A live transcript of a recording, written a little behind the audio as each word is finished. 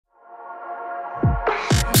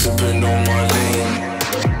sipping on my lean.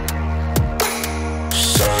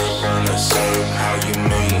 Serve on the serve, how you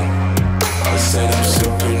mean? I said I'm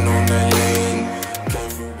sipping on that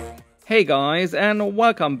lean. Hey guys, and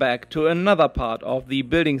welcome back to another part of the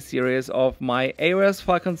building series of my AOS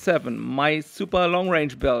Falcon 7, my super long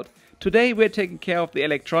range build. Today we're taking care of the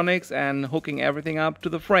electronics and hooking everything up to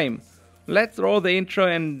the frame. Let's roll the intro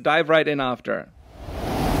and dive right in after.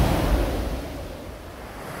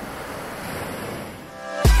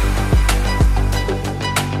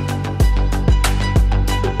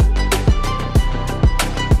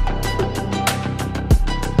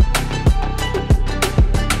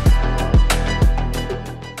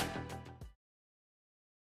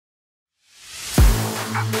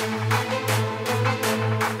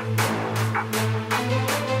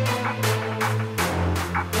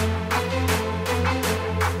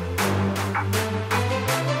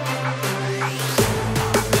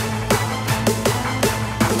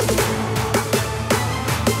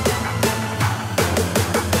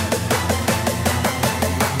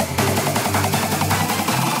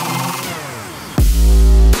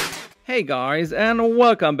 Hey guys, and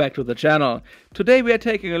welcome back to the channel. Today we are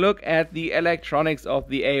taking a look at the electronics of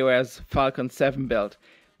the AOS Falcon 7 build.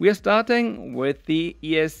 We are starting with the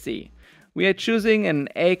ESC. We are choosing an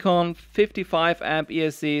Acon 55 amp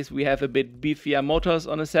ESCs. We have a bit beefier motors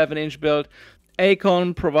on a 7-inch build.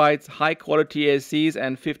 Acon provides high quality ESCs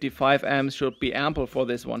and 55 amps should be ample for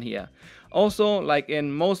this one here. Also, like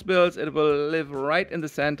in most builds, it will live right in the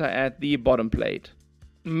center at the bottom plate.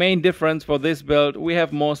 Main difference for this build, we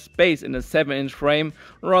have more space in a 7-inch frame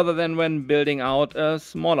rather than when building out a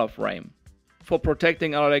smaller frame. For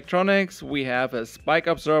protecting our electronics, we have a spike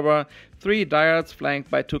absorber, 3 diodes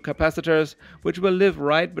flanked by 2 capacitors, which will live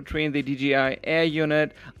right between the DJI Air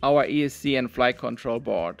unit, our ESC and flight control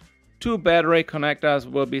board. 2 battery connectors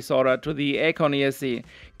will be soldered to the Acon ESC,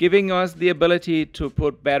 giving us the ability to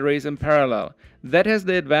put batteries in parallel. That has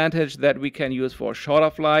the advantage that we can use for shorter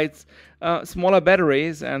flights, smaller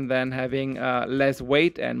batteries, and then having less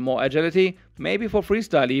weight and more agility, maybe for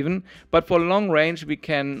freestyle even, but for long range we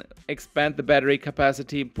can expand the battery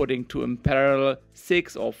capacity, putting 2 in parallel,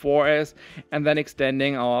 6 or 4S, and then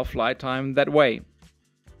extending our flight time that way.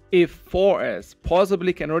 If 4S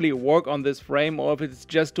possibly can really work on this frame, or if it's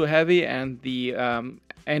just too heavy and the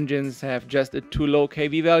engines have just a too low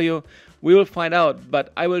kV value, we will find out,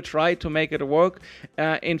 but I will try to make it work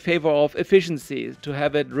in favor of efficiency, to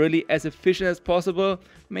have it really as efficient as possible,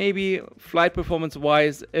 maybe flight performance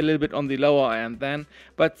wise a little bit on the lower end then,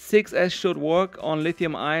 but 6S should work on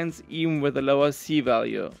lithium ions even with a lower C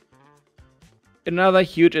value. Another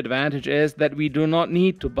huge advantage is that we do not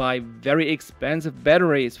need to buy very expensive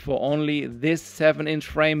batteries for only this 7-inch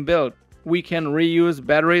frame build. We can reuse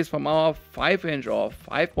batteries from our 5-inch or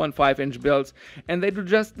 5.5-inch builds, and they do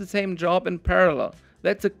just the same job in parallel.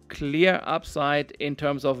 That's a clear upside in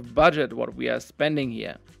terms of budget what we are spending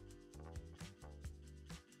here.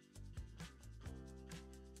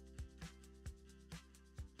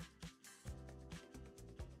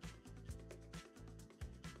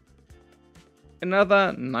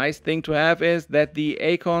 Another nice thing to have is that the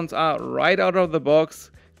Acons are right out of the box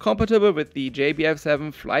compatible with the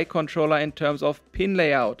JBF7 flight controller in terms of pin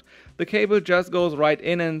layout. The cable just goes right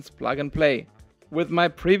in and it's plug and play. With my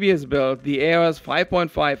previous build, the AOS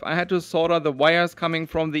 5.5, I had to solder the wires coming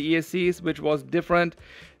from the ESCs, which was different,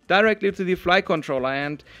 directly to the flight controller,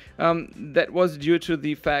 and that was due to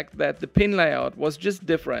the fact that the pin layout was just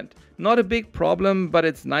different. Not a big problem, but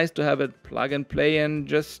it's nice to have it plug and play and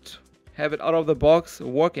just have it out of the box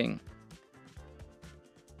working.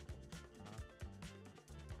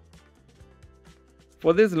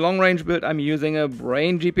 For this long range build I'm using a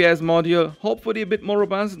Brain GPS module, hopefully a bit more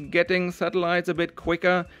robust, getting satellites a bit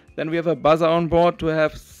quicker. Then we have a buzzer on board to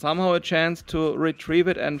have somehow a chance to retrieve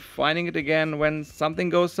it and finding it again when something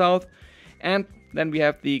goes south. And then we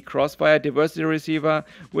have the Crossfire diversity receiver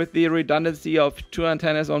with the redundancy of 2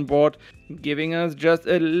 antennas on board, giving us just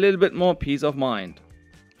a little bit more peace of mind.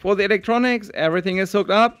 For the electronics, everything is hooked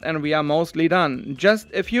up and we are mostly done. Just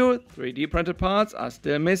a few 3D printed parts are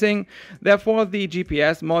still missing, therefore the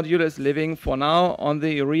GPS module is living for now on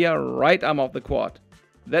the rear right arm of the quad.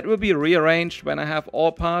 That will be rearranged when I have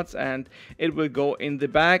all parts, and it will go in the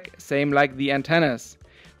back, same like the antennas.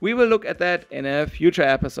 We will look at that in a future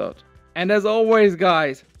episode. And as always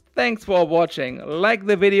guys, thanks for watching. Like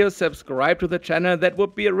the video, subscribe to the channel, that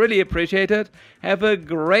would be really appreciated. Have a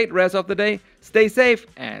great rest of the day, stay safe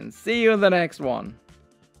and see you in the next one.